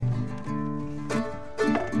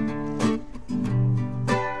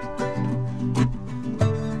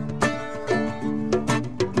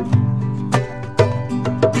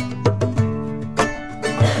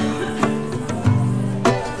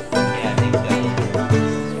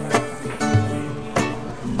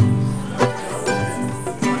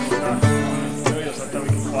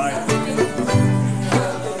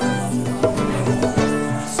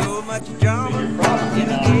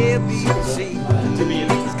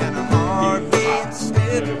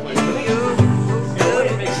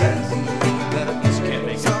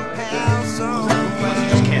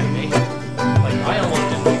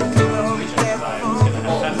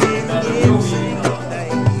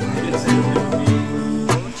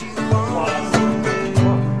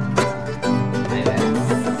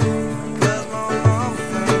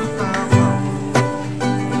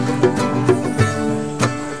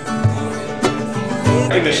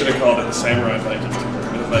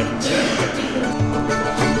Viking sandwich.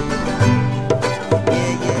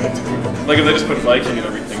 Like if they just put Viking and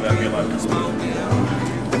everything, that'd be a lot cooler.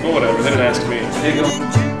 Well, whatever, they didn't ask me. There you go.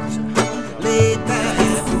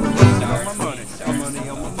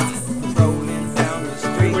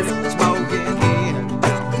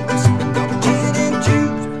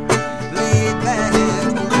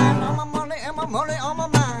 Money,